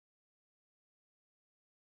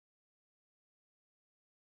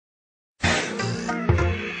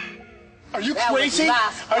Are you crazy?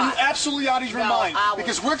 Are you absolutely out of your mind?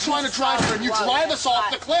 Because we're trying to drive here and you drive us off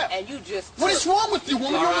the cliff. And you just... What is wrong with you,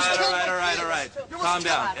 woman? All right. Calm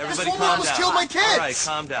down. Everybody calm down. This woman almost killed my kids. All right,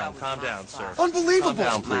 calm down, sir. Unbelievable.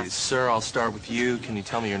 Calm down, please. Sir, I'll start with you. Can you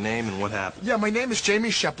tell me your name and what happened? Yeah, my name is Jamie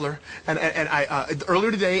Shepler, and I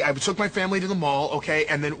earlier today I took my family to the mall, okay,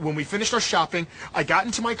 and then when we finished our shopping, I got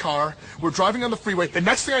into my car. We're driving on the freeway. The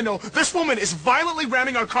next thing I know, this woman is violently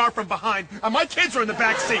ramming our car from behind, and my kids are in the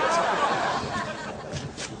back seat.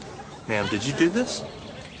 Ma'am, did you do this?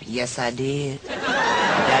 Yes, I did.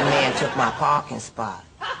 That man took my parking spot.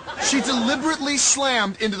 She deliberately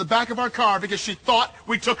slammed into the back of our car because she thought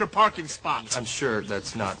we took her parking spot. I'm sure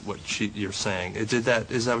that's not what you're saying. Is that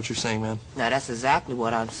what you're saying, ma'am? No, that's exactly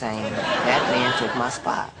what I'm saying. That man took my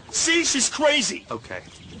spot. See, she's crazy. Okay.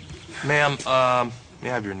 Ma'am, may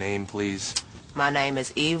I have your name, please? My name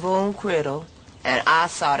is Yvonne Kriddle, and I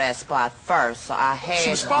saw that spot first, so I had...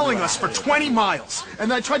 She was following us for 20 miles,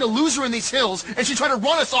 and then I tried to lose her in these hills, and she tried to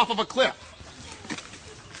run us off of a cliff.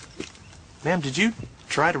 Ma'am, did you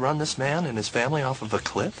try to run this man and his family off of a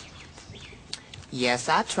cliff? Yes,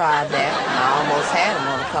 I tried that, and I almost had him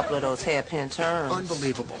on a couple of those hairpin turns.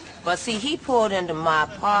 Unbelievable. But see, he pulled into my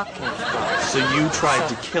parking spot. So you tried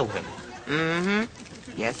to kill him?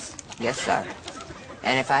 Mm-hmm. Yes, sir.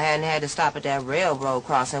 And if I hadn't had to stop at that railroad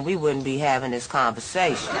crossing, we wouldn't be having this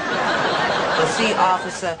conversation. But see,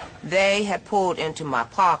 officer, they had pulled into my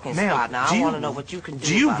parking spot. Now, I want to know what you can do.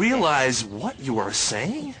 Do you realize what you are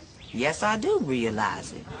saying? Yes, I do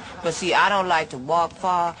realize it. But see, I don't like to walk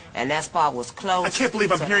far, and that spot was closed. I can't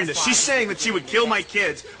believe I'm hearing this. She's saying that she would kill my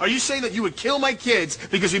kids. Are you saying that you would kill my kids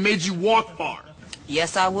because we made you walk far?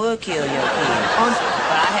 Yes, I would kill your kids.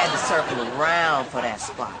 But I had to circle around for that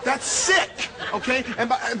spot. That's sick, okay? And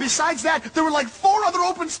besides that, there were like 4 other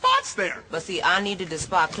open spots there. But see, I needed the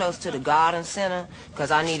spot close to the garden center because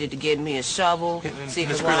I needed to get me a shovel. See,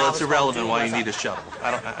 Miss Kriddle, it's irrelevant why you need a shovel.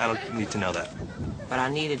 I don't need to know that. But I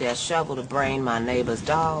needed that shovel to brain my neighbor's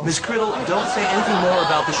dog. Miss Kriddle, don't say anything more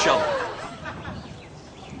about the shovel.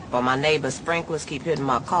 But my neighbor's sprinklers keep hitting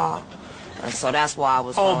my car. And so that's why I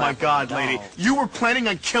was... Oh, my God, lady. You were planning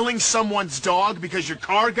on killing someone's dog because your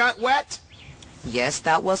car got wet? Yes,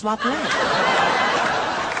 that was my plan.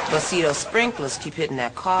 But see, those sprinklers keep hitting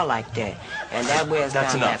that car like that. And that wears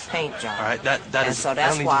down that paint job. All right, that is... And so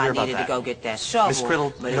that's why I needed to go get that shovel. Miss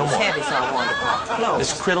Kriddle, but it was heavy, so I wanted to park close.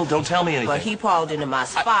 Miss Kriddle, don't tell me anything. But he pulled into my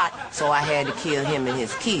spot, so I had to kill him and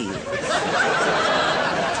his kids. All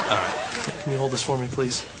right. Can you hold this for me,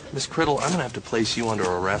 please? Miss Kriddle, I'm going to have to place you under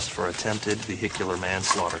arrest for attempted vehicular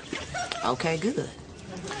manslaughter. Okay, good.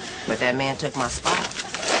 But that man took my spot.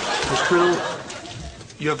 Miss Kriddle,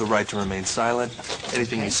 you have the right to remain silent.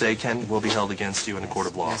 Anything you say will be held against you in a court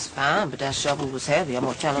of law. That's fine, but that shovel was heavy. I'm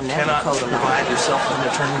going to tell him that. You cannot provide yourself with an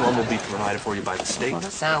attorney. One will be provided for you by the state. Well,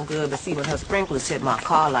 that sounds good, but see, when her sprinklers hit my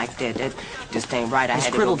car like that, that just ain't right. I Miss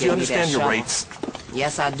had to go Kriddle, do you get me that understand your shovel. rates?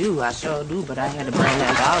 Yes, I do. I sure do, but I had to bring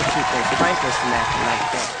that dog to keep those sprinklers from acting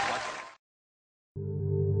like that.